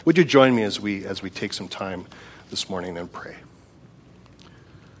Would you join me as we take some time this morning and pray?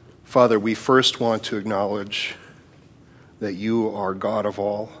 Father, we first want to acknowledge that you are God of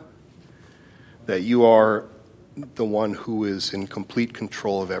all, that you are the one who is in complete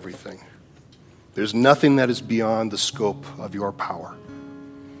control of everything. There's nothing that is beyond the scope of your power.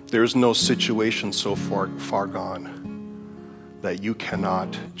 There's no situation so far gone that you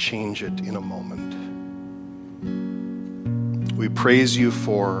cannot change it in a moment. We praise you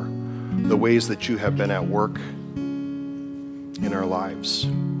for the ways that you have been at work in our lives,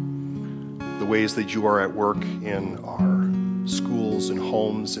 the ways that you are at work in our schools and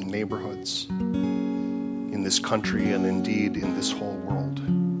homes and neighborhoods, in this country and indeed in this whole world.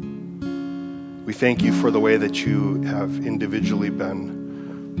 We thank you for the way that you have individually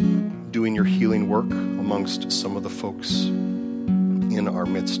been doing your healing work amongst some of the folks in our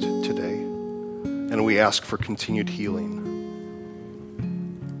midst today. And we ask for continued healing.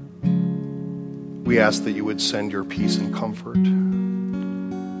 We ask that you would send your peace and comfort.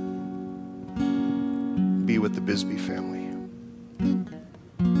 Be with the Bisbee family.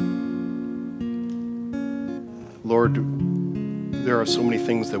 Lord, there are so many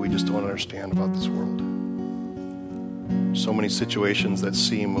things that we just don't understand about this world. So many situations that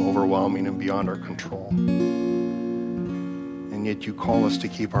seem overwhelming and beyond our control. And yet you call us to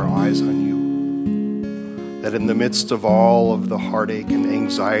keep our eyes on you. That in the midst of all of the heartache and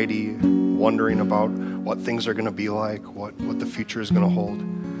anxiety, wondering about what things are going to be like, what the future is going to hold,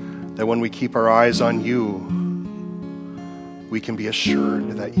 that when we keep our eyes on you, we can be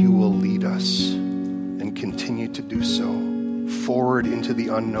assured that you will lead us and continue to do so forward into the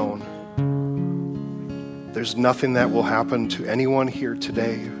unknown. There's nothing that will happen to anyone here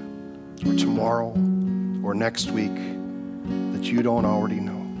today or tomorrow or next week that you don't already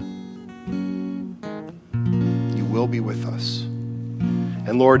know. You will be with us.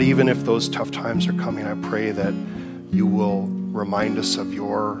 And Lord, even if those tough times are coming, I pray that you will remind us of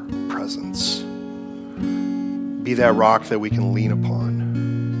your presence. Be that rock that we can lean upon.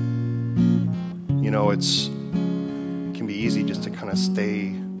 You know, it can be easy just to kind of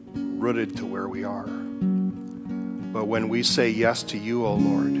stay rooted to where we are. But when we say yes to you, O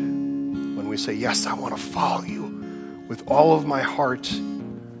Lord, when we say, yes, I want to follow you with all of my heart,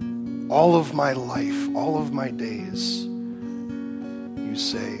 all of my life, all of my days, you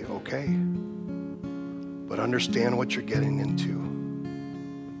say, okay, but understand what you're getting into.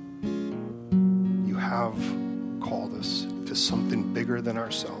 You have called us to something bigger than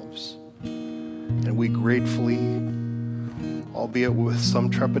ourselves. And we gratefully, albeit with some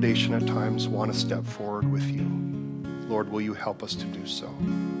trepidation at times, want to step forward with you. Lord, will you help us to do so?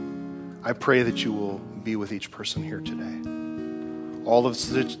 I pray that you will be with each person here today. All of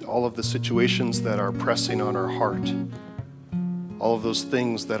the situations that are pressing on our heart, all of those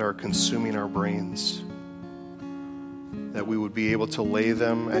things that are consuming our brains, that we would be able to lay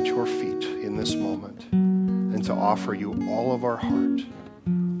them at your feet in this moment and to offer you all of our heart,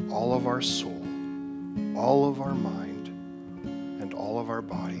 all of our soul, all of our mind, and all of our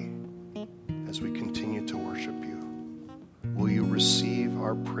body as we continue to worship you. Will you receive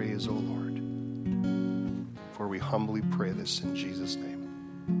our praise, O Lord? For we humbly pray this in Jesus' name.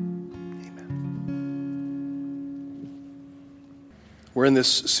 We're in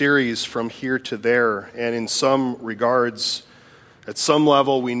this series From Here to There, and in some regards, at some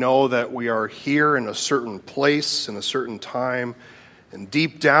level, we know that we are here in a certain place, in a certain time, and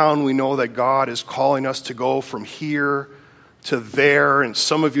deep down, we know that God is calling us to go from here to there, and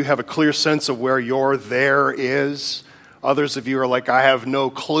some of you have a clear sense of where your there is. Others of you are like, I have no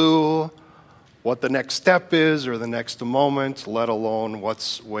clue what the next step is or the next moment, let alone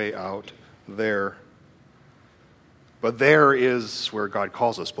what's way out there. But there is where God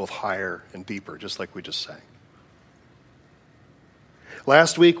calls us, both higher and deeper, just like we just sang.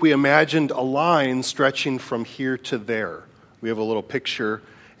 Last week, we imagined a line stretching from here to there. We have a little picture,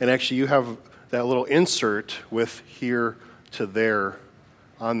 and actually you have that little insert with here to there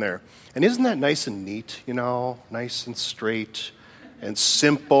on there. And isn't that nice and neat, you know, nice and straight and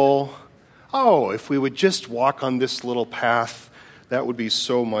simple? Oh, if we would just walk on this little path, that would be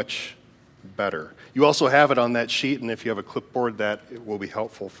so much better. You also have it on that sheet, and if you have a clipboard, that it will be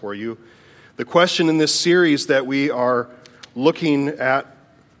helpful for you. The question in this series that we are looking at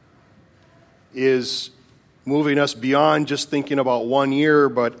is moving us beyond just thinking about 1 year,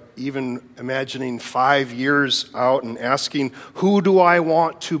 but even imagining 5 years out and asking, who do I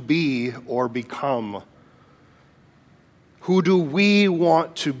want to be or become? Who do we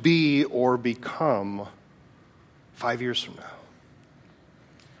want to be or become 5 years from now?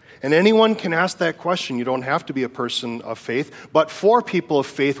 And anyone can ask that question. You don't have to be a person of faith. But for people of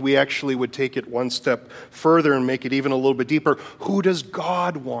faith, we actually would take it one step further and make it even a little bit deeper. Who does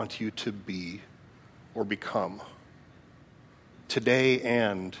God want you to be or become? Today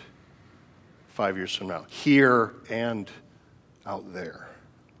and 5 years from now. Here and out there.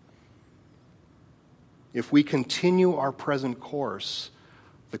 If we continue our present course,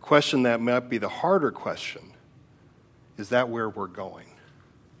 the question that might be the harder question, is that where we're going?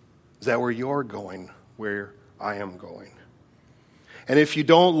 Is that where you're going, where I am going? And if you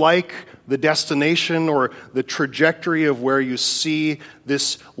don't like the destination or the trajectory of where you see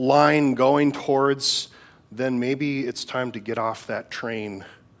this line going towards, then maybe it's time to get off that train.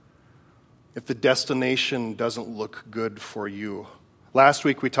 If the destination doesn't look good for you. Last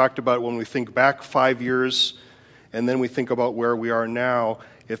week we talked about when we think back 5 years and then we think about where we are now.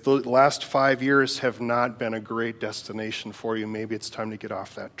 If the last 5 years have not been a great destination for you, maybe it's time to get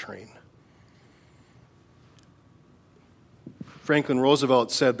off that train. Franklin Roosevelt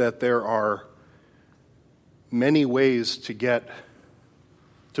said that there are many ways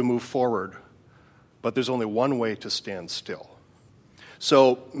to move forward, but there's only one way to stand still.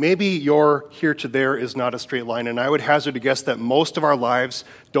 So maybe your here to there is not a straight line, and I would hazard a guess that most of our lives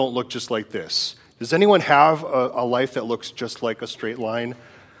don't look just like this. Does anyone have a life that looks just like a straight line?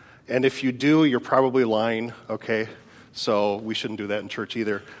 And if you do, you're probably lying, okay? So we shouldn't do that in church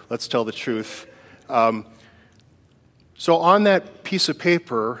either. Let's tell the truth. So on that piece of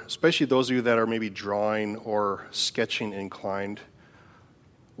paper, especially those of you that are maybe drawing or sketching inclined,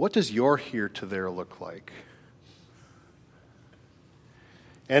 what does your here to there look like?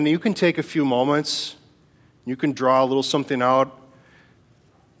 And you can take a few moments. You can draw a little something out.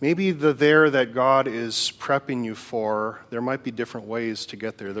 Maybe the there that God is prepping you for, there might be different ways to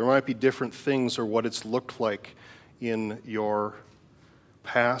get there. There might be different things or what it's looked like in your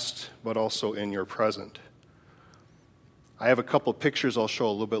past, but also in your present. I have a couple of pictures I'll show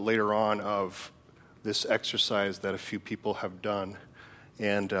a little bit later on of this exercise that a few people have done.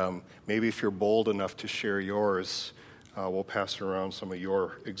 And maybe if you're bold enough to share yours, we'll pass around some of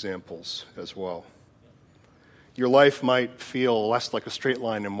your examples as well. Your life might feel less like a straight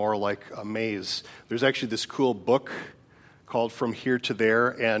line and more like a maze. There's actually this cool book called From Here to There,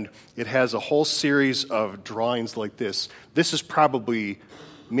 and it has a whole series of drawings like this. This is probably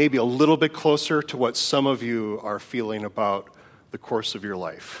maybe a little bit closer to what some of you are feeling about the course of your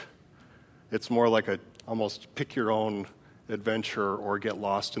life. It's more like a almost pick your own adventure or get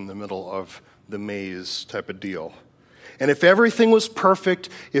lost in the middle of the maze type of deal. And if everything was perfect,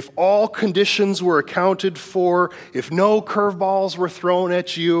 if all conditions were accounted for, if no curveballs were thrown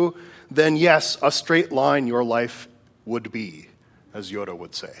at you, then yes, a straight line your life would be, as Yoda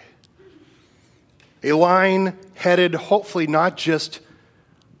would say. A line headed hopefully not just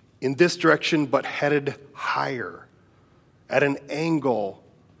in this direction, but headed higher at an angle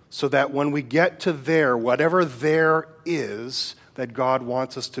so that when we get to there, whatever there is that God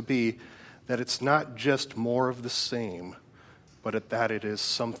wants us to be, that it's not just more of the same, but that it is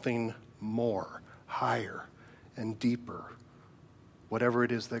something more, higher, and deeper, whatever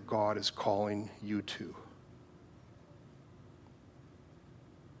it is that God is calling you to.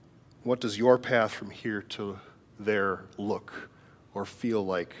 What does your path from here to there look or feel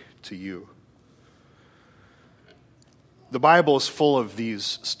like to you? The Bible is full of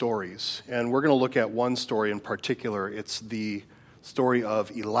these stories, and we're going to look at one story in particular. It's the story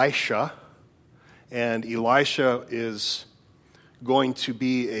of Elisha. And Elisha is going to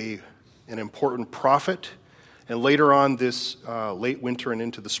be an important prophet. And later on this late winter and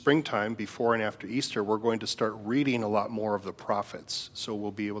into the springtime, before and after Easter, we're going to start reading a lot more of the prophets. So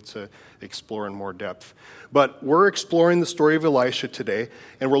we'll be able to explore in more depth. But we're exploring the story of Elisha today,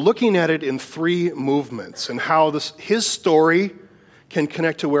 and we're looking at it in three movements and how his story can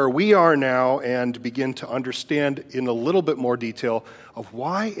connect to where we are now and begin to understand in a little bit more detail of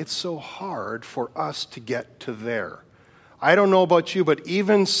why it's so hard for us to get to there. I don't know about you, but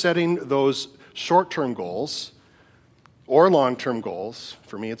even setting those short-term goals or long-term goals,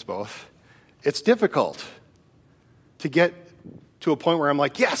 for me it's both, it's difficult to get to a point where I'm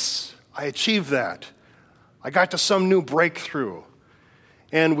like, yes, I achieved that. I got to some new breakthrough.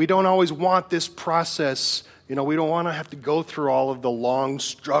 And we don't always want this process. We don't want to have to go through all of the long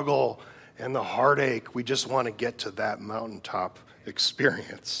struggle and the heartache. We just want to get to that mountaintop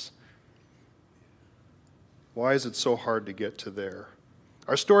experience. Why is it so hard to get to there?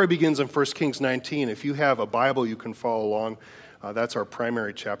 Our story begins in 1 Kings 19. If you have a Bible, you can follow along. That's our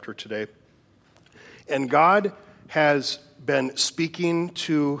primary chapter today. And God has been speaking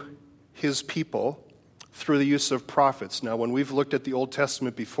to his people through the use of prophets. Now, when we've looked at the Old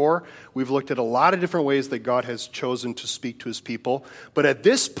Testament before, we've looked at a lot of different ways that God has chosen to speak to his people. But at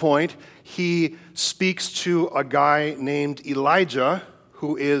this point, he speaks to a guy named Elijah,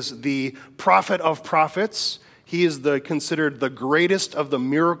 who is the prophet of prophets. He is considered the greatest of the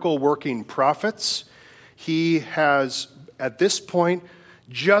miracle-working prophets. He has, at this point,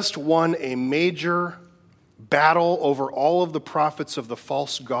 just won a major battle over all of the prophets of the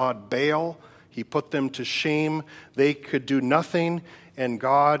false god Baal. He put them to shame. They could do nothing, and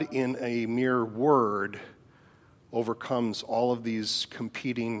God, in a mere word, overcomes all of these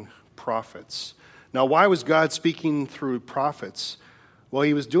competing prophets. Now, why was God speaking through prophets? Well,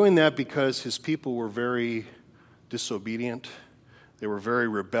 he was doing that because his people were very disobedient. They were very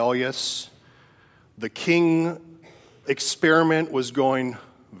rebellious. The king experiment was going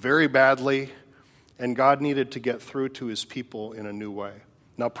very badly, and God needed to get through to his people in a new way.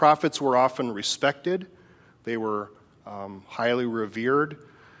 Now, prophets were often respected. They were highly revered,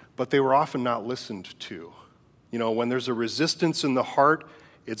 but they were often not listened to. You know, when there's a resistance in the heart,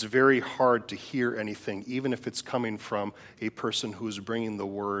 it's very hard to hear anything, even if it's coming from a person who's bringing the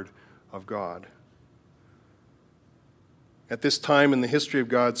word of God. At this time in the history of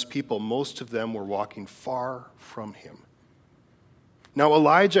God's people, most of them were walking far from him. Now,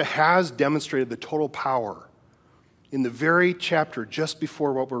 Elijah has demonstrated the total power in the very chapter just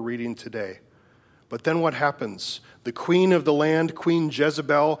before what we're reading today. But then what happens? The queen of the land, Queen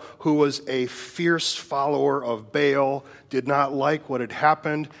Jezebel, who was a fierce follower of Baal, did not like what had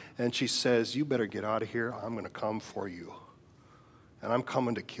happened, and she says, "You better get out of here. I'm going to come for you, and I'm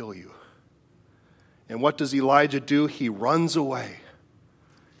coming to kill you." And what does Elijah do? He runs away.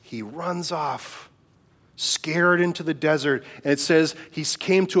 He runs off, scared, into the desert. And it says he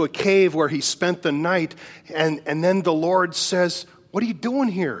came to a cave where he spent the night. And then the Lord says, "What are you doing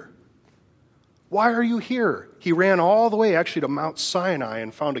here? Why are you here?" He ran all the way actually to Mount Sinai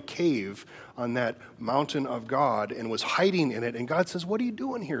and found a cave on that mountain of God and was hiding in it. And God says, "What are you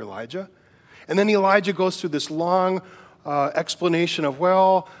doing here, Elijah?" And then Elijah goes through this long explanation of,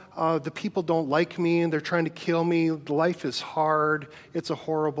 the people don't like me and they're trying to kill me. Life is hard. It's a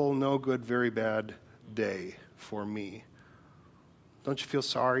horrible, no good, very bad day for me. Don't you feel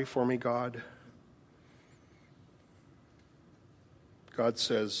sorry for me, God? God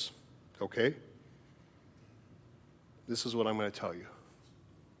says, "Okay, this is what I'm going to tell you.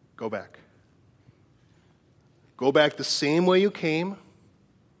 Go back. Go back the same way you came.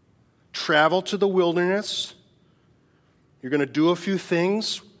 Travel to the wilderness. You're going to do a few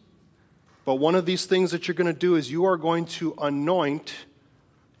things, but one of these things that you're going to do is you are going to anoint,"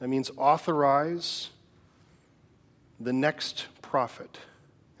 that means authorize, "the next prophet."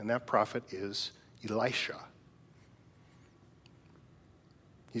 And that prophet is Elisha.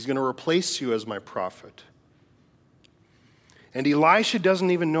 He's going to replace you as my prophet. And Elisha doesn't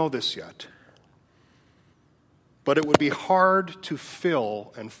even know this yet. But it would be hard to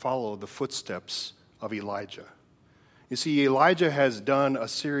fill and follow the footsteps of Elijah. You see, Elijah has done a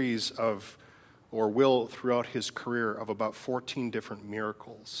series of, or will throughout his career, of about 14 different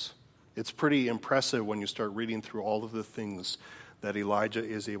miracles. It's pretty impressive when you start reading through all of the things that Elijah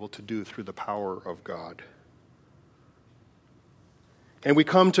is able to do through the power of God. And we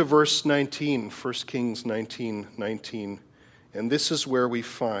come to verse 19, 1 Kings 19:19, and this is where we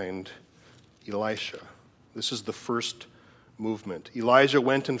find Elisha. This is the first movement. Elijah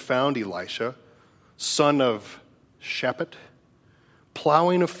went and found Elisha, son of Shaphat,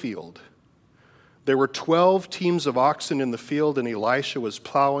 plowing a field. There were 12 teams of oxen in the field, and Elisha was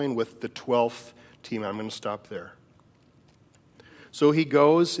plowing with the 12th team. I'm going to stop there. So he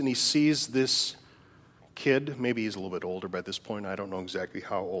goes and he sees this kid. Maybe he's a little bit older by this point. I don't know exactly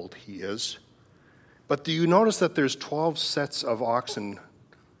how old he is. But do you notice that there's 12 sets of oxen?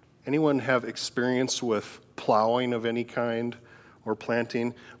 Anyone have experience with plowing of any kind or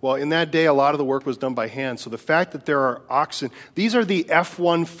planting? Well, in that day, a lot of the work was done by hand. So the fact that there are oxen, these are the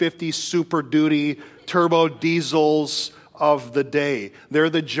F-150 Super Duty turbo diesels of the day. They're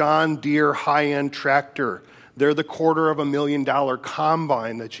the John Deere high-end tractor. They're the $250,000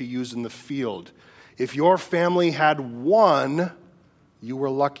 combine that you use in the field. If your family had one, you were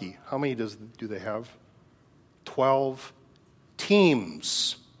lucky. How many do they have? 12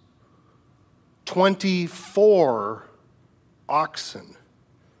 teams. 24 oxen.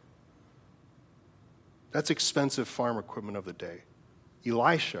 That's expensive farm equipment of the day.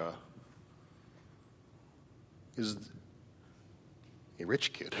 Elisha is a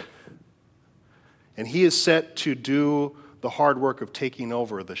rich kid. And he is set to do the hard work of taking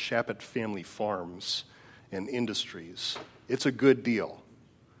over the Shaphat family farms and industries. It's a good deal.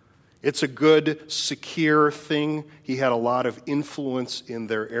 It's a good, secure thing. He had a lot of influence in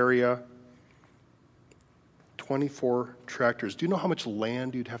their area. 24 tractors. Do you know how much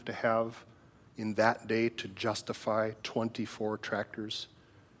land you'd have to have in that day to justify 24 tractors?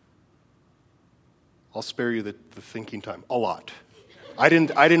 I'll spare you the thinking time. A lot. I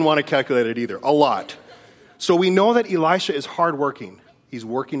didn't want to calculate it either. A lot. So we know that Elisha is hardworking. He's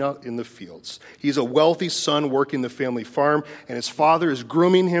working out in the fields. He's a wealthy son working the family farm, and his father is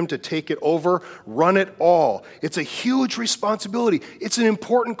grooming him to take it over, run it all. It's a huge responsibility. It's an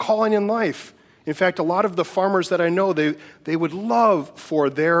important calling in life. In fact, a lot of the farmers that I know, they would love for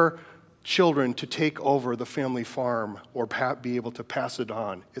their children to take over the family farm or be able to pass it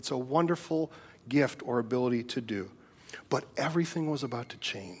on. It's a wonderful gift or ability to do. But everything was about to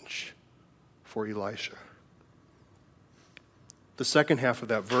change for Elisha. The second half of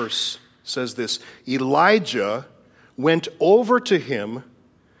that verse says this: Elijah went over to him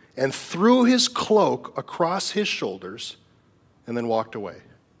and threw his cloak across his shoulders and then walked away.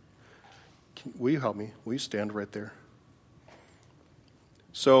 Will you help me? Will you stand right there?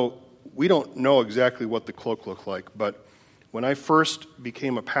 So we don't know exactly what the cloak looked like, but when I first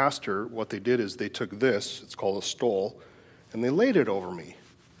became a pastor, what they did is they took this, it's called a stole, and they laid it over me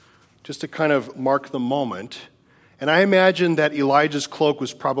just to kind of mark the moment. And I imagine that Elijah's cloak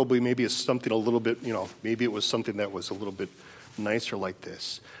was probably maybe something a little bit, maybe it was something that was a little bit nicer like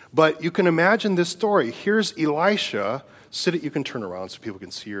this. But you can imagine this story. Here's Elisha sitting. You can turn around so people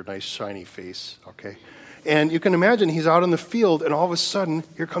can see your nice shiny face, okay? And you can imagine he's out in the field, and all of a sudden,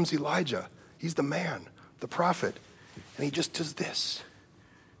 here comes Elijah. He's the man, the prophet. And he just does this.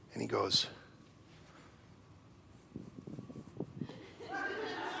 And he goes,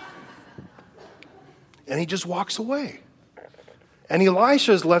 and he just walks away. And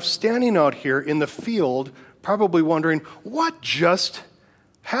Elisha is left standing out here in the field, probably wondering, what just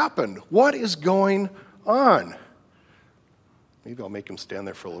happened? What is going on? Maybe I'll make him stand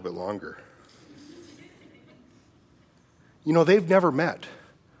there for a little bit longer. They've never met.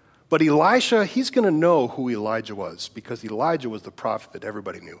 But Elisha, he's going to know who Elijah was, because Elijah was the prophet that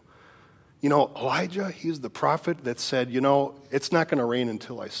everybody knew. Elijah, he's the prophet that said, it's not going to rain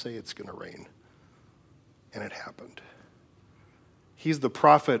until I say it's going to rain. And it happened. He's the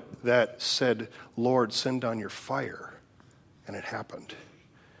prophet that said, Lord, send down your fire. And it happened.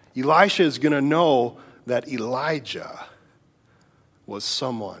 Elisha is going to know that Elijah was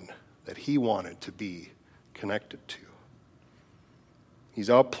someone that he wanted to be connected to. He's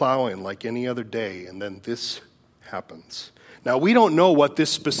out plowing like any other day, and then this happens. Now, we don't know what this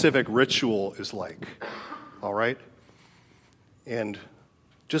specific ritual is like, all right? And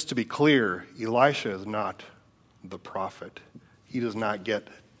just to be clear, Elisha is not the prophet. He does not get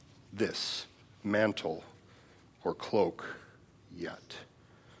this mantle or cloak yet.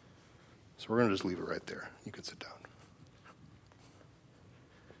 So we're going to just leave it right there. You can sit down.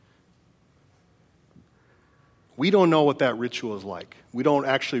 We don't know what that ritual is like. We don't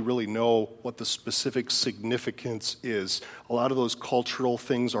actually really know what the specific significance is. A lot of those cultural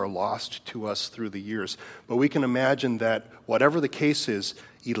things are lost to us through the years. But we can imagine that whatever the case is,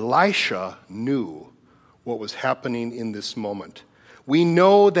 Elisha knew what was happening in this moment. We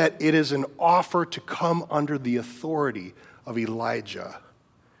know that it is an offer to come under the authority of Elijah.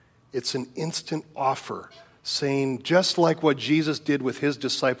 It's an instant offer saying, just like what Jesus did with his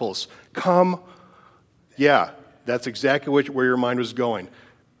disciples, come. Yeah, that's exactly where your mind was going.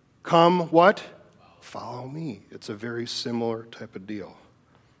 Come, what? Follow me. It's a very similar type of deal.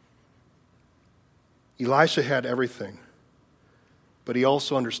 Elisha had everything, but he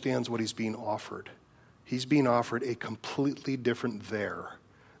also understands what he's being offered. He's being offered a completely different there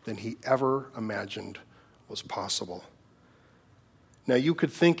than he ever imagined was possible. Now, you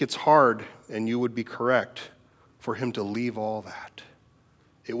could think it's hard, and you would be correct, for him to leave all that.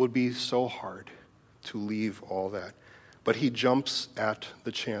 It would be so hard to leave all that. But he jumps at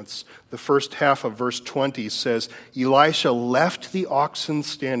the chance. The first half of verse 20 says, Elisha left the oxen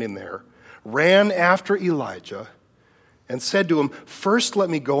standing there, ran after Elijah, and said to him, first let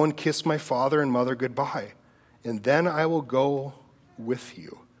me go and kiss my father and mother goodbye, and then I will go with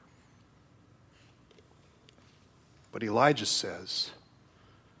you. But Elijah says,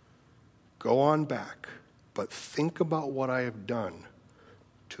 go on back, but think about what I have done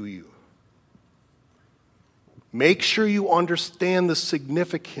to you. Make sure you understand the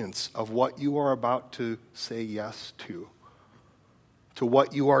significance of what you are about to say yes to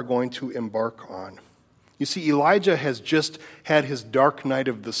what you are going to embark on. You see, Elijah has just had his dark night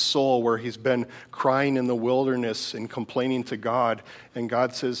of the soul where he's been crying in the wilderness and complaining to God. And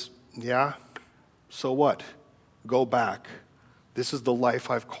God says, yeah, so what? Go back. This is the life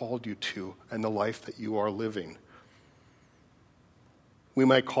I've called you to and the life that you are living. We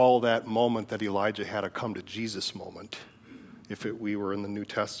might call that moment that Elijah had a come to Jesus moment if we were in the New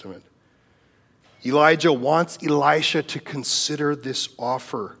Testament. Elijah wants Elisha to consider this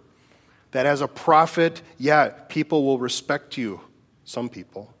offer. That as a prophet, people will respect you, some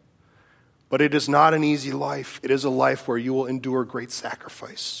people. But it is not an easy life. It is a life where you will endure great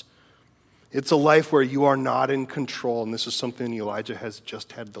sacrifice. It's a life where you are not in control, and this is something Elijah has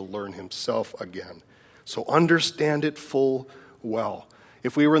just had to learn himself again. So understand it full well.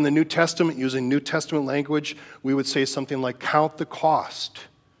 If we were in the New Testament, using New Testament language, we would say something like, count the cost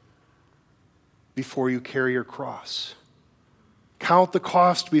before you carry your cross. Count the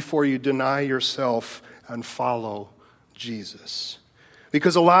cost before you deny yourself and follow Jesus.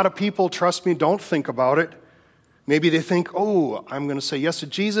 Because a lot of people, trust me, don't think about it. Maybe they think, I'm going to say yes to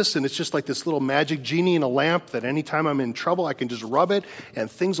Jesus, and it's just like this little magic genie in a lamp that anytime I'm in trouble, I can just rub it, and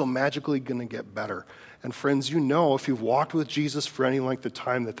things will magically going to get better. And friends, you know, if you've walked with Jesus for any length of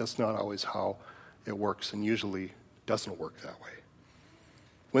time, that's not always how it works, and usually doesn't work that way.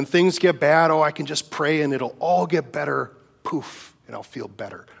 When things get bad, I can just pray and it'll all get better, poof, and I'll feel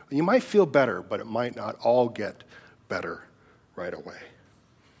better. You might feel better, but it might not all get better right away.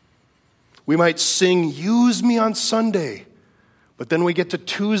 We might sing, use me on Sunday, but then we get to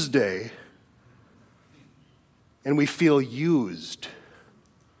Tuesday and we feel used,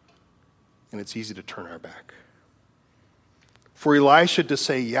 and it's easy to turn our back. For Elisha to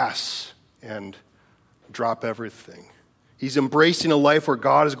say yes and drop everything, he's embracing a life where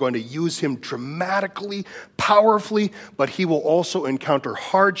God is going to use him dramatically, powerfully, but he will also encounter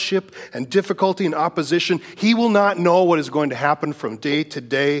hardship and difficulty and opposition. He will not know what is going to happen from day to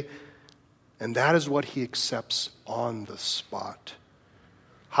day, and that is what he accepts on the spot.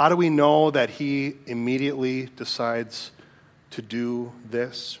 How do we know that he immediately decides to do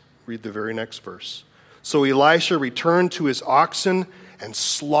this? Read the very next verse. So Elisha returned to his oxen and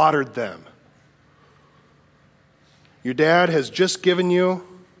slaughtered them. Your dad has just given you,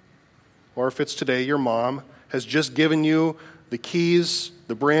 or if it's today, your mom has just given you the keys,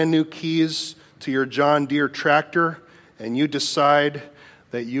 the brand new keys to your John Deere tractor, and you decide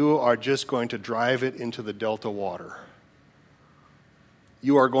that you are just going to drive it into the Delta water.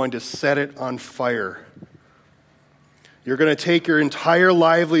 You are going to set it on fire. You're going to take your entire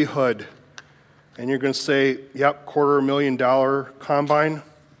livelihood and you're going to say, yep, $250,000 combine.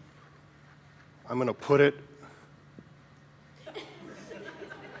 I'm going to put it.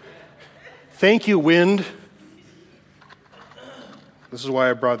 Thank you, wind. This is why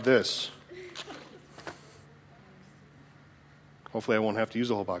I brought this. Hopefully I won't have to use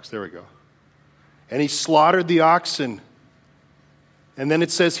the whole box. There we go. And he slaughtered the oxen. And then it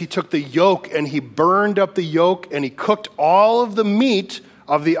says he took the yoke and he burned up the yoke and he cooked all of the meat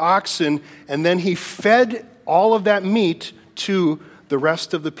of the oxen, and then he fed all of that meat to the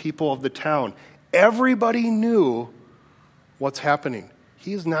rest of the people of the town. Everybody knew what's happening.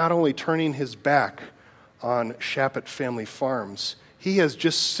 He is not only turning his back on Shapett Family Farms, he has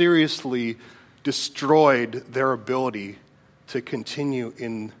just seriously destroyed their ability to continue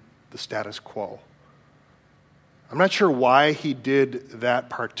in the status quo. I'm not sure why he did that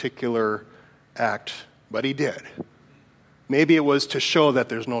particular act, but he did. Maybe it was to show that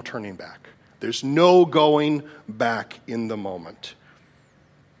there's no turning back. There's no going back in the moment.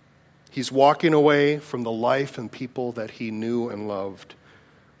 He's walking away from the life and people that he knew and loved.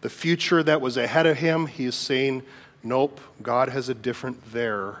 The future that was ahead of him, he is saying, nope, God has a different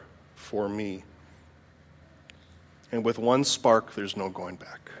there for me. And with one spark, there's no going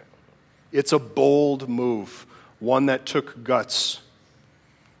back. It's a bold move, one that took guts.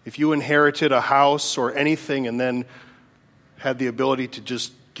 If you inherited a house or anything and then had the ability to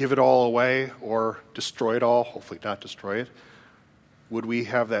just give it all away or destroy it all, hopefully not destroy it, would we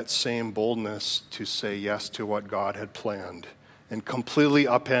have that same boldness to say yes to what God had planned and completely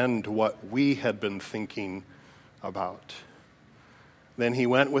upend what we had been thinking about? Then he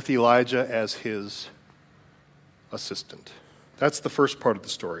went with Elijah as his assistant. That's the first part of the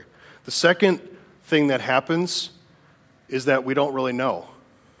story. The second thing that happens is that we don't really know.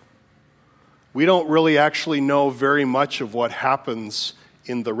 We don't really actually know very much of what happens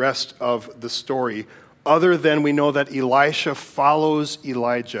in the rest of the story, other than we know that Elisha follows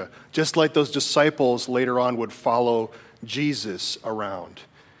Elijah, just like those disciples later on would follow Jesus around.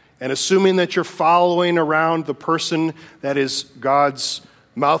 And assuming that you're following around the person that is God's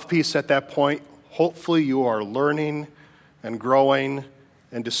mouthpiece at that point, hopefully you are learning and growing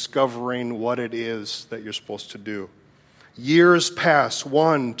and discovering what it is that you're supposed to do. Years pass,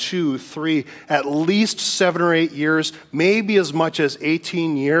 1, 2, 3, at least 7 or 8 years, maybe as much as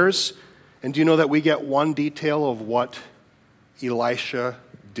 18 years. And do you know that we get one detail of what Elisha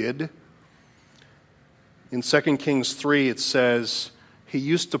did? In 2 Kings 3, it says, he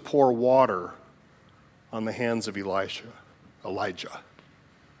used to pour water on the hands of Elijah.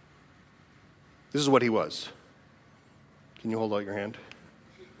 This is what he was. Can you hold out your hand?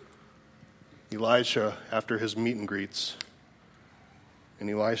 Elisha, after his meet and greets, and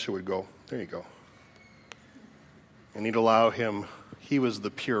Elisha would go, there you go. And he'd allow him, he was the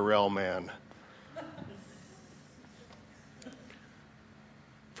Purell man.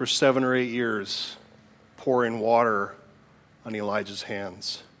 For 7 or 8 years, pouring water on Elijah's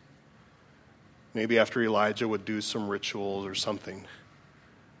hands. Maybe after Elijah would do some rituals or something.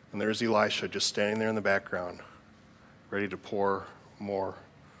 And there's Elisha just standing there in the background, ready to pour more.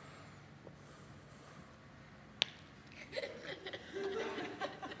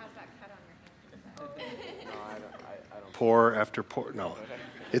 Pour after pour. No.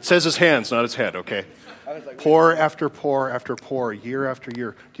 It says his hands, not his head, okay? Pour after pour after pour, year after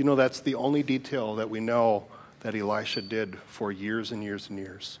year. Do you know that's the only detail that we know that Elisha did for years and years and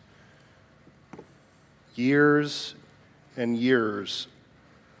years? Years and years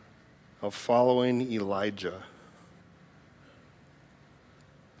of following Elijah.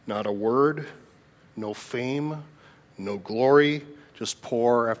 Not a word, no fame, no glory, just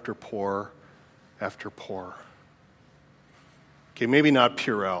pour after pour after pour. Okay, maybe not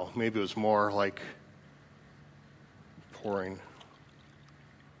Purell. Maybe it was more like pouring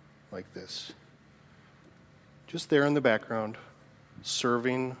like this. Just there in the background,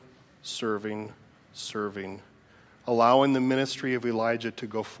 serving, allowing the ministry of Elijah to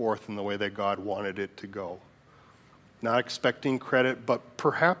go forth in the way that God wanted it to go. Not expecting credit, but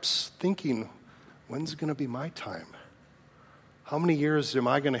perhaps thinking, when's it going to be my time? How many years am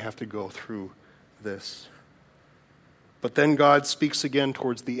I going to have to go through this? But then God speaks again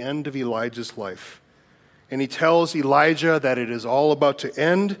towards the end of Elijah's life. And he tells Elijah that it is all about to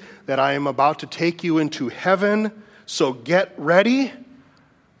end, that I am about to take you into heaven, so get ready.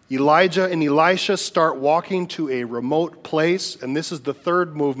 Elijah and Elisha start walking to a remote place, and this is the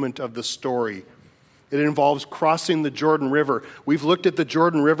third movement of the story. It involves crossing the Jordan River. We've looked at the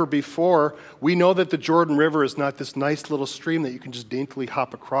Jordan River before. We know that the Jordan River is not this nice little stream that you can just daintily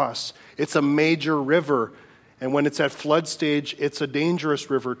hop across. It's a major river. And when it's at flood stage, it's a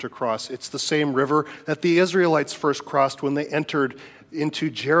dangerous river to cross. It's the same river that the Israelites first crossed when they entered into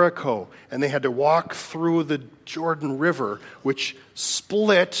Jericho. And they had to walk through the Jordan River, which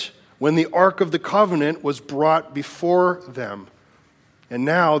split when the Ark of the Covenant was brought before them. And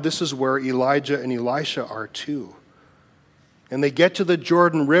now this is where Elijah and Elisha are too. And they get to the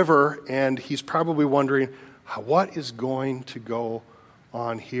Jordan River, and he's probably wondering, what is going to go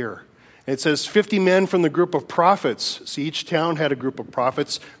on here? It says 50 men from the group of prophets. See, each town had a group of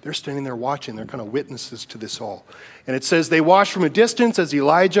prophets. They're standing there watching. They're kind of witnesses to this all. And it says they watched from a distance as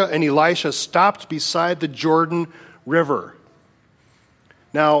Elijah and Elisha stopped beside the Jordan River.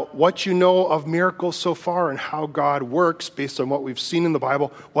 Now, what you know of miracles so far and how God works based on what we've seen in the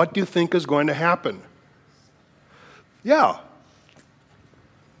Bible, what do you think is going to happen? Yeah.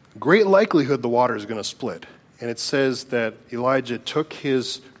 Great likelihood the water is going to split. And it says that Elijah took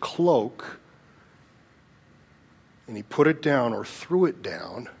his cloak and he put it down or threw it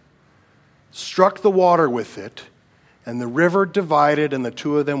down, struck the water with it, and the river divided and the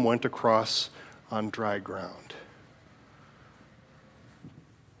two of them went across on dry ground.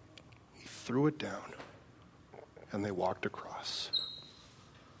 He threw it down and they walked across.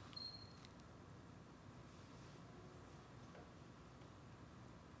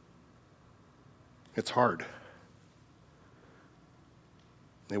 It's hard.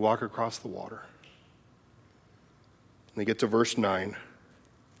 They walk across the water. And they get to verse 9,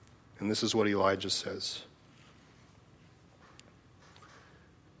 and this is what Elijah says.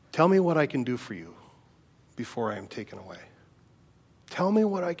 Tell me what I can do for you before I am taken away. Tell me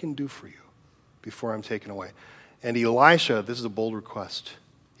what I can do for you before I'm taken away. And Elisha, this is a bold request.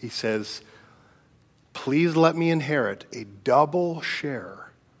 He says, please let me inherit a double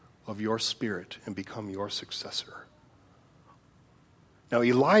share of your spirit and become your successor. Now,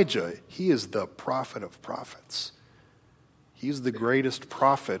 Elijah, he is the prophet of prophets. He's the greatest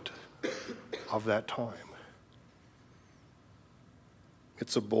prophet of that time.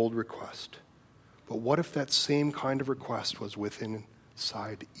 It's a bold request. But what if that same kind of request was within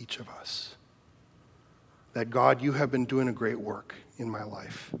inside each of us? That God, you have been doing a great work in my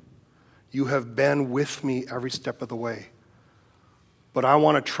life. You have been with me every step of the way. But I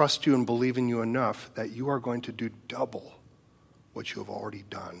want to trust you and believe in you enough that you are going to do double what you have already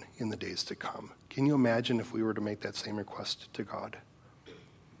done in the days to come. Can you imagine if we were to make that same request to God?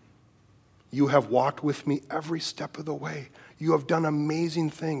 You have walked with me every step of the way. You have done amazing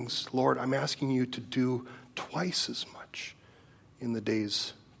things. Lord, I'm asking you to do twice as much in the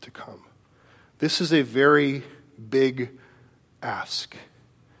days to come. This is a very big ask.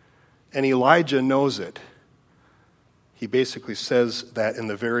 And Elijah knows it. He basically says that in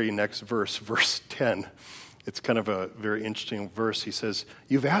the very next verse, verse 10. It's kind of a very interesting verse. He says,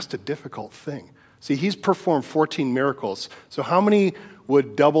 you've asked a difficult thing. See, he's performed 14 miracles. So how many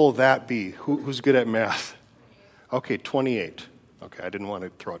would double that be? Who's good at math? Okay, 28. Okay, I didn't want to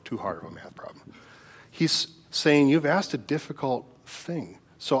throw out too hard of a math problem. He's saying, you've asked a difficult thing.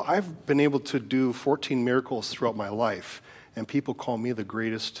 So I've been able to do 14 miracles throughout my life, and people call me the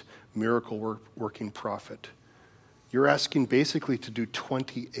greatest miracle working prophet. You're asking basically to do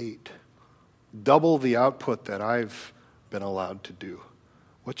 28. Double the output that I've been allowed to do.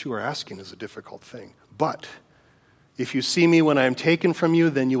 What you are asking is a difficult thing. But if you see me when I am taken from you,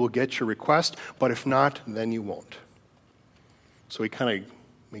 then you will get your request. But if not, then you won't. So he kind of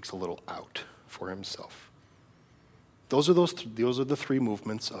makes a little out for himself. Those are the three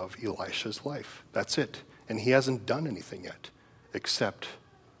movements of Elisha's life. That's it. And he hasn't done anything yet except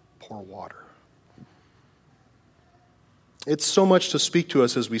pour water. It's so much to speak to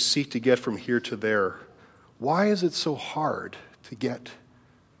us as we seek to get from here to there. Why is it so hard to get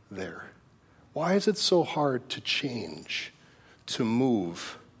there? Why is it so hard to change, to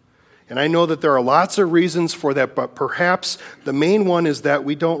move? And I know that there are lots of reasons for that, but perhaps the main one is that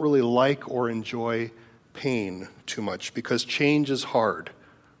we don't really like or enjoy pain too much because change is hard,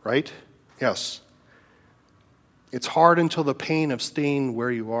 right? Yes. It's hard until the pain of staying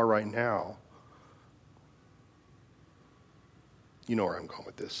where you are right now. You know where I'm going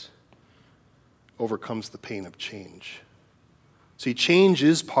with this. Overcomes the pain of change. See, change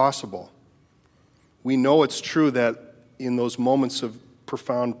is possible. We know it's true that in those moments of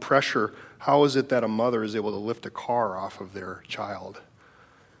profound pressure, how is it that a mother is able to lift a car off of their child?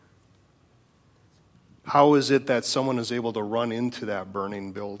 How is it that someone is able to run into that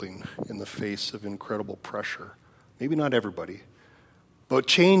burning building in the face of incredible pressure? Maybe not everybody, but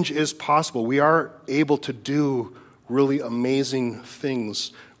change is possible. We are able to do really amazing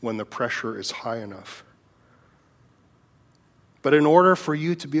things when the pressure is high enough. But in order for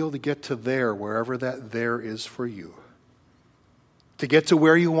you to be able to get to there, wherever that there is for you, to get to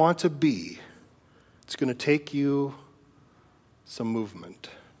where you want to be, it's going to take you some movement.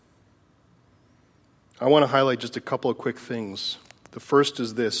 I want to highlight just a couple of quick things. The first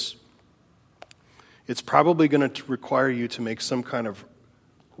is this. It's probably going to require you to make some kind of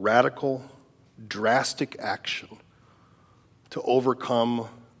radical, drastic action to overcome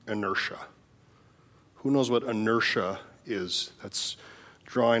inertia. Who knows what inertia is? That's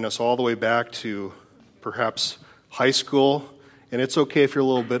drawing us all the way back to perhaps high school. And it's okay if you're a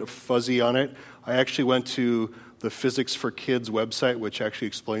little bit fuzzy on it. I actually went to the Physics for Kids website, which actually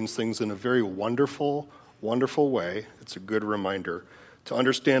explains things in a very wonderful, wonderful way. It's a good reminder to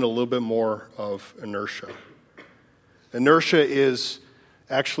understand a little bit more of inertia. Inertia is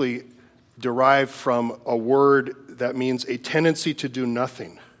actually derived from a word that means a tendency to do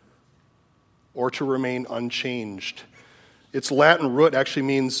nothing or to remain unchanged. Its Latin root actually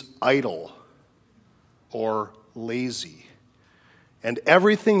means idle or lazy. And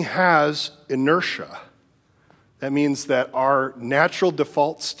everything has inertia. That means that our natural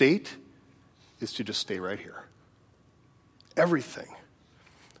default state is to just stay right here. Everything.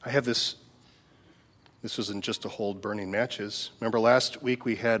 I have this wasn't just to hold burning matches. Remember last week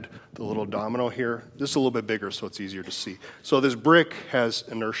we had the little domino here? This is a little bit bigger so it's easier to see. So this brick has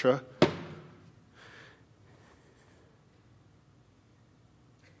inertia.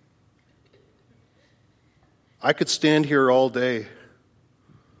 I could stand here all day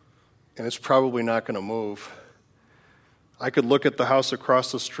and it's probably not going to move. I could look at the house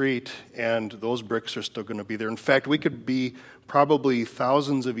across the street, and those bricks are still going to be there. In fact, we could be probably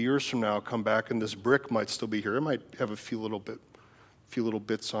thousands of years from now, come back, and this brick might still be here. It might have a few little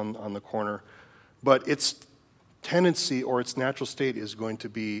bits on the corner. But its tendency or its natural state is going to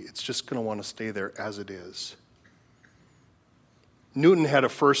be, it's just going to want to stay there as it is. Newton had a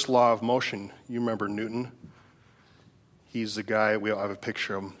first law of motion. You remember Newton? He's the guy, we all have a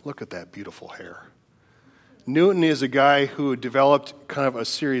picture of him. Look at that beautiful hair. Newton is a guy who developed kind of a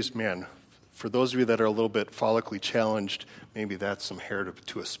serious man. For those of you that are a little bit follically challenged, maybe that's some hair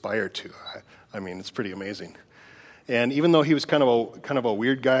to aspire to. I mean, it's pretty amazing. And even though he was kind of a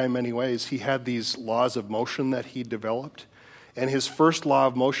weird guy in many ways, he had these laws of motion that he developed. And his first law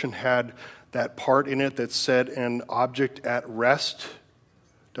of motion had that part in it that said an object at rest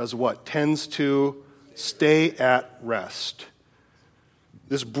does what? Tends to stay at rest.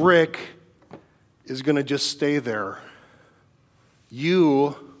 This brick is going to just stay there.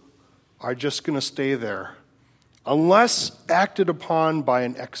 You are just going to stay there unless acted upon by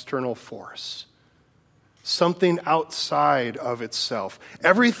an external force, something outside of itself.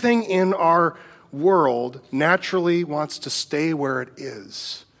 Everything in our world naturally wants to stay where it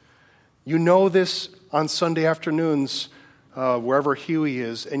is. You know this on Sunday afternoons, wherever Huey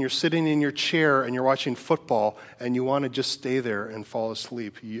is, and you're sitting in your chair and you're watching football and you want to just stay there and fall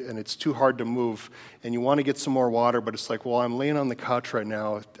asleep, and it's too hard to move, and you want to get some more water, but it's like, well, I'm laying on the couch right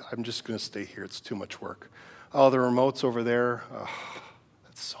now. I'm just going to stay here. It's too much work. Oh, the remote's over there. Oh,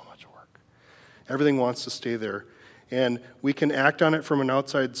 that's so much work. Everything wants to stay there. And we can act on it from an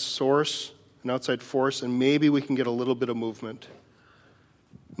outside source, an outside force, and maybe we can get a little bit of movement.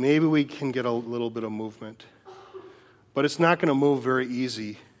 Maybe we can get a little bit of movement. But it's not going to move very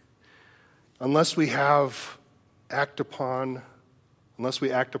easy unless we act upon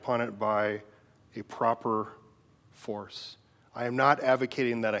it by a proper force. I am not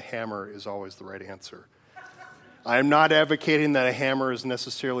advocating that a hammer is always the right answer. I am not advocating that a hammer is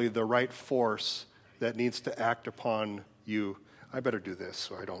necessarily the right force that needs to act upon you. I better do this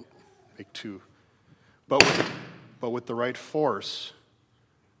so I don't make two. But with the right force,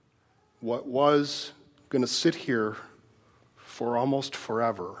 what was going to sit here for almost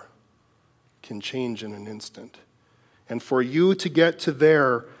forever can change in an instant. And for you to get to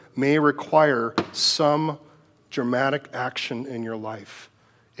there may require some dramatic action in your life.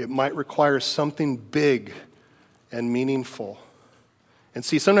 It might require something big and meaningful. And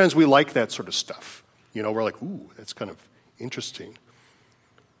see, sometimes we like that sort of stuff. You know, we're like, ooh, that's kind of interesting.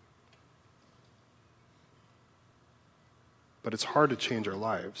 But it's hard to change our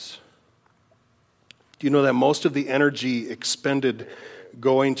lives. Do you know that most of the energy expended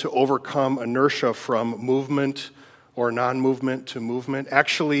going to overcome inertia from movement or non-movement to movement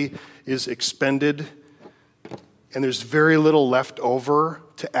actually is expended, and there's very little left over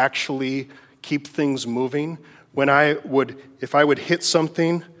to actually keep things moving? If I would hit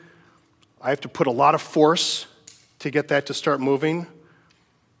something, I have to put a lot of force to get that to start moving.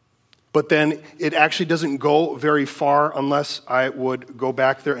 But then it actually doesn't go very far unless I would go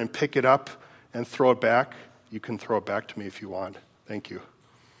back there and pick it up and throw it back. You can throw it back to me if you want. Thank you.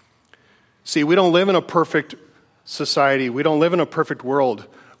 See, we don't live in a perfect society. We don't live in a perfect world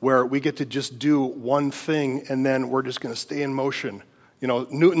where we get to just do one thing and then we're just going to stay in motion. You know,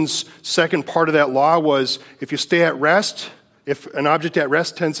 Newton's second part of that law was if you stay at rest, if an object at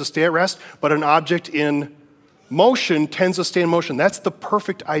rest tends to stay at rest, but an object in motion tends to stay in motion. That's the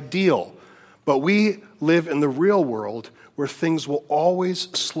perfect ideal. But we live in the real world where things will always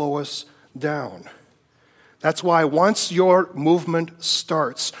slow us down. That's why once your movement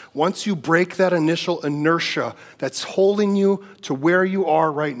starts, once you break that initial inertia that's holding you to where you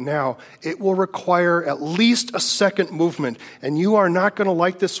are right now, it will require at least a second movement. And you are not going to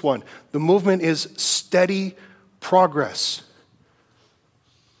like this one. The movement is steady progress.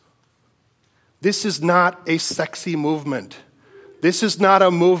 This is not a sexy movement. This is not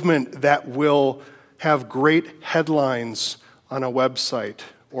a movement that will have great headlines on a website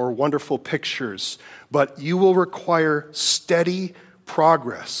or wonderful pictures, but you will require steady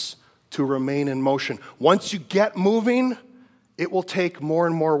progress to remain in motion. Once you get moving, it will take more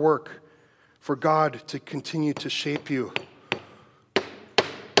and more work for God to continue to shape you.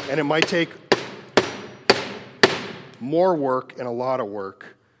 And it might take more work and a lot of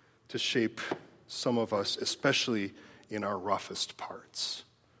work to shape some of us, especially in our roughest parts.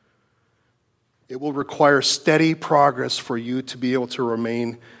 It will require steady progress for you to be able to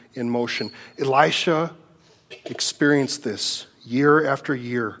remain in motion. Elisha experienced this year after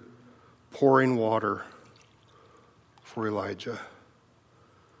year, pouring water for Elijah.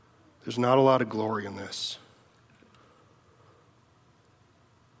 There's not a lot of glory in this.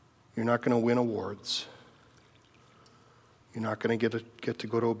 You're not going to win awards. You're not going to get to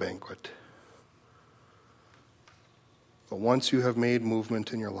go to a banquet. But once you have made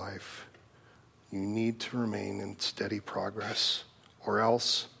movement in your life, you need to remain in steady progress, or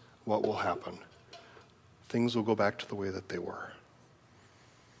else what will happen? Things will go back to the way that they were.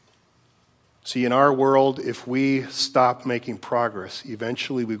 See, in our world, if we stop making progress,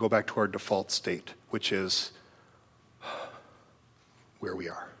 eventually we go back to our default state, which is where we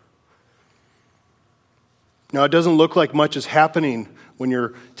are. Now, it doesn't look like much is happening when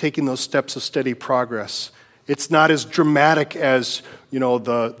you're taking those steps of steady progress. It's not as dramatic as,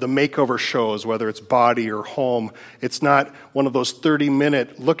 the makeover shows, whether it's body or home. It's not one of those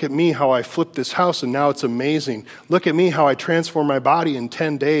 30-minute, look at me how I flipped this house and now it's amazing. Look at me how I transformed my body in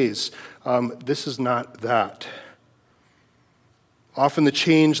 10 days. This is not that. Often the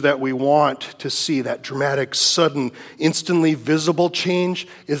change that we want to see, that dramatic, sudden, instantly visible change,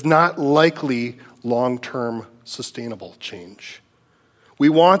 is not likely long-term sustainable change. We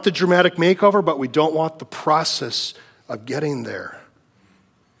want the dramatic makeover, but we don't want the process of getting there.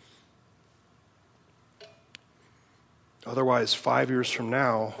 Otherwise, 5 years from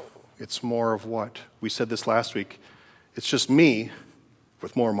now, it's more of what? We said this last week. It's just me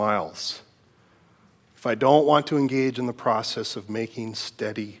with more miles. If I don't want to engage in the process of making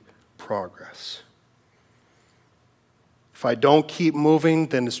steady progress. If I don't keep moving,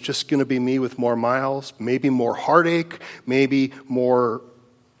 then it's just going to be me with more miles, maybe more heartache, maybe more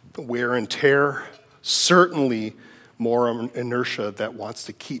wear and tear, certainly more inertia that wants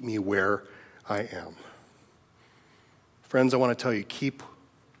to keep me where I am. Friends, I want to tell you, keep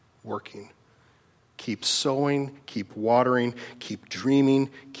working. Keep sowing, keep watering, keep dreaming,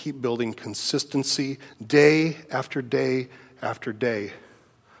 keep building consistency day after day after day.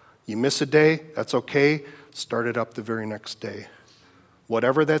 You miss a day, that's okay. Start it up the very next day.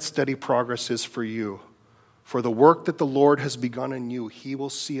 Whatever that steady progress is for you, for the work that the Lord has begun in you, He will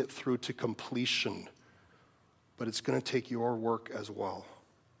see it through to completion. But it's going to take your work as well.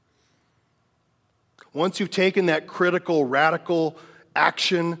 Once you've taken that critical, radical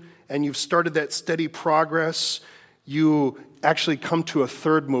action and you've started that steady progress, you actually come to a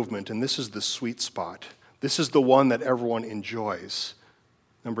third movement, and this is the sweet spot. This is the one that everyone enjoys.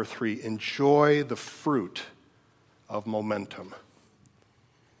 Number 3, enjoy the fruit of momentum.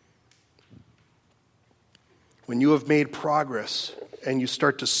 When you have made progress and you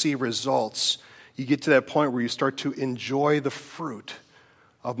start to see results, you get to that point where you start to enjoy the fruit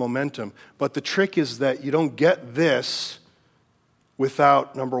of momentum. But the trick is that you don't get this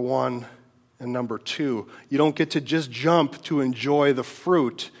without number 1 and number 2. You don't get to just jump to enjoy the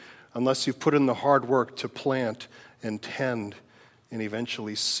fruit unless you've put in the hard work to plant and tend and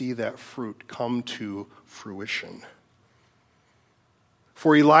eventually see that fruit come to fruition.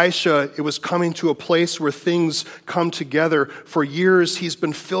 For Elisha, it was coming to a place where things come together. For years, he's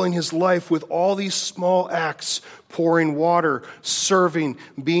been filling his life with all these small acts, pouring water, serving,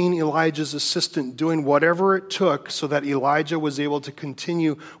 being Elijah's assistant, doing whatever it took so that Elijah was able to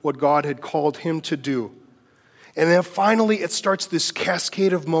continue what God had called him to do. And then finally, it starts this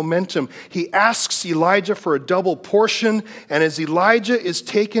cascade of momentum. He asks Elijah for a double portion, and as Elijah is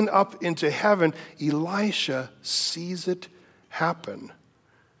taken up into heaven, Elisha sees it happen.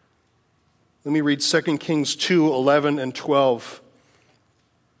 Let me read 2 Kings 2, 11 and 12.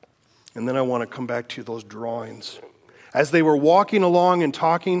 And then I want to come back to those drawings. As they were walking along and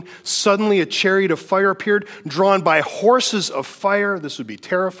talking, suddenly a chariot of fire appeared, drawn by horses of fire. This would be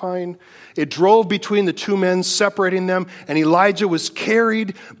terrifying. It drove between the two men, separating them, and Elijah was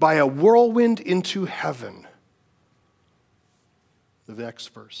carried by a whirlwind into heaven. The next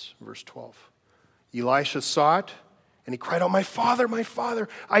verse, verse 12. Elisha saw it, and he cried out, my father,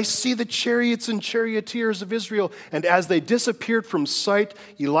 I see the chariots and charioteers of Israel. And as they disappeared from sight,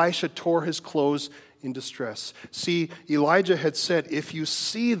 Elisha tore his clothes in distress. See, Elijah had said, if you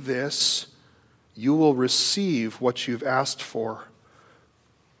see this, you will receive what you've asked for.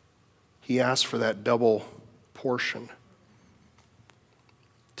 He asked for that double portion.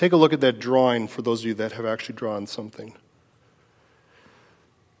 Take a look at that drawing for those of you that have actually drawn something.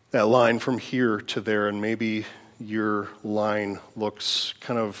 That line from here to there, and maybe your line looks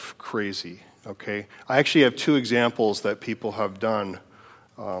kind of crazy, okay? I actually have 2 examples that people have done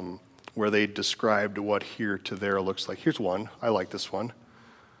where they described what here to there looks like. Here's one. I like this one.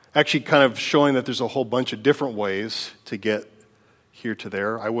 Actually kind of showing that there's a whole bunch of different ways to get here to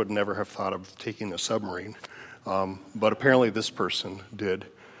there. I would never have thought of taking a submarine, but apparently this person did.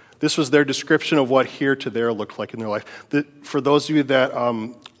 This was their description of what here to there looked like in their life. For those of you that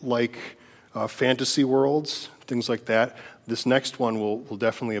like fantasy worlds, things like that, this next one will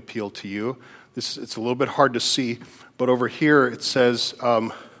definitely appeal to you. It's a little bit hard to see, but over here it says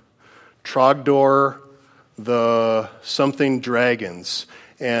Trogdor, the something dragons.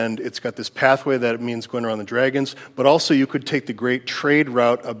 And it's got this pathway that it means going around the dragons, but also you could take the great trade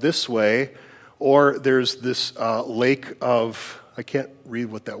route of this way, or there's this lake of, I can't read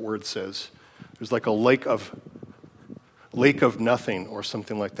what that word says. There's like a lake of nothing or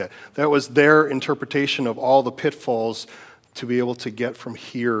something like that. That was their interpretation of all the pitfalls to be able to get from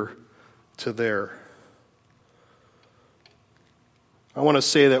here to there. I want to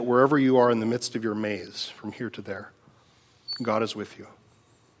say that wherever you are in the midst of your maze, from here to there, God is with you.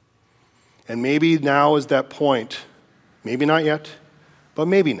 And maybe now is that point, maybe not yet, but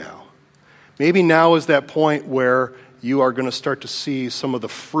maybe now. Maybe now is that point where you are going to start to see some of the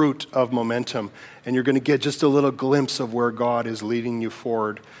fruit of momentum, and you're going to get just a little glimpse of where God is leading you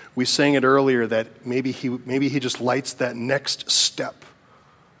forward. We sang it earlier that maybe he just lights that next step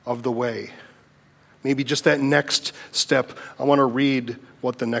of the way. Maybe just that next step. I want to read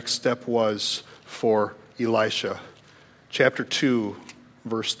what the next step was for Elisha. Chapter 2,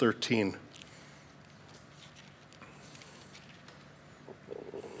 verse 13.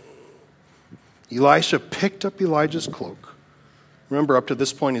 Elisha picked up Elijah's cloak. Remember, up to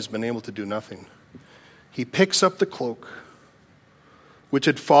this point, he's been able to do nothing. He picks up the cloak, which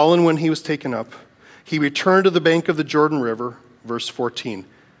had fallen when he was taken up. He returned to the bank of the Jordan River, verse 14.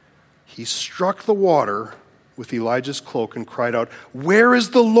 He struck the water with Elijah's cloak and cried out, "Where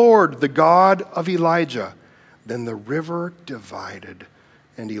is the Lord, the God of Elijah?" Then the river divided,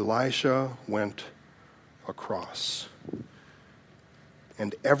 and Elisha went across.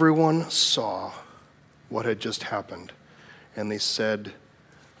 And everyone saw what had just happened. And they said,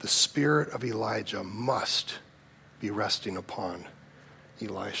 "The spirit of Elijah must be resting upon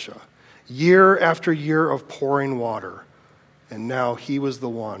Elisha." Year after year of pouring water. And now he was the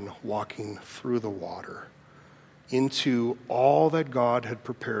one walking through the water into all that God had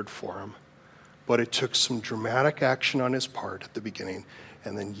prepared for him. But it took some dramatic action on his part at the beginning.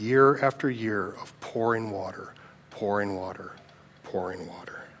 And then year after year of pouring water, pouring water, pouring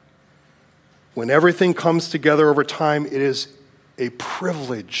water. When everything comes together over time, it is a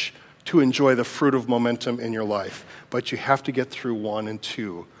privilege to enjoy the fruit of momentum in your life. But you have to get through 1 and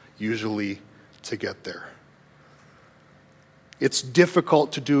 2, usually, to get there. It's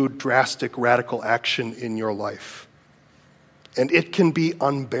difficult to do drastic, radical action in your life. And it can be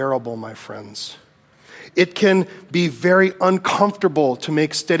unbearable, my friends. It can be very uncomfortable to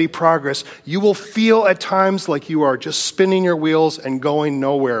make steady progress. You will feel at times like you are just spinning your wheels and going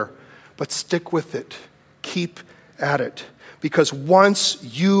nowhere. But stick with it. Keep at it. Because once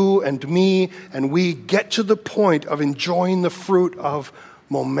you and me and we get to the point of enjoying the fruit of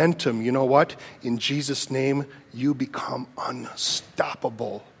momentum, you know what? In Jesus' name, you become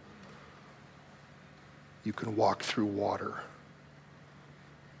unstoppable. You can walk through water.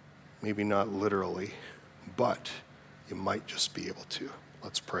 Maybe not literally, but you might just be able to.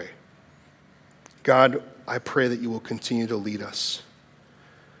 Let's pray. God, I pray that you will continue to lead us.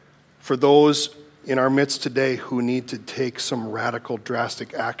 For those in our midst today who need to take some radical,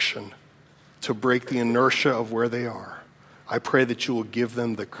 drastic action to break the inertia of where they are, I pray that you will give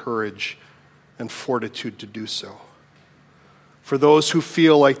them the courage and fortitude to do so. For those who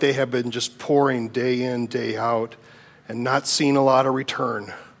feel like they have been just pouring day in, day out, and not seeing a lot of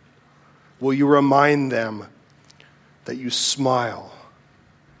return, will you remind them that you smile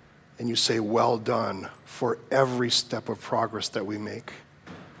and you say, "Well done," for every step of progress that we make?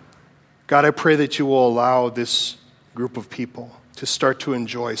 God, I pray that you will allow this group of people to start to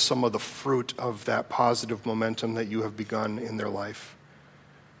enjoy some of the fruit of that positive momentum that you have begun in their life.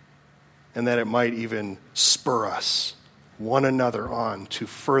 And that it might even spur us, one another, on to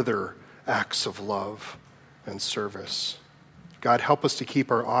further acts of love and service. God, help us to keep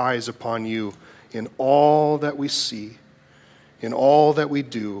our eyes upon you in all that we see, in all that we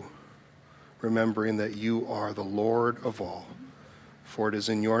do, remembering that you are the Lord of all. For it is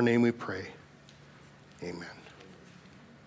in your name we pray. Amen.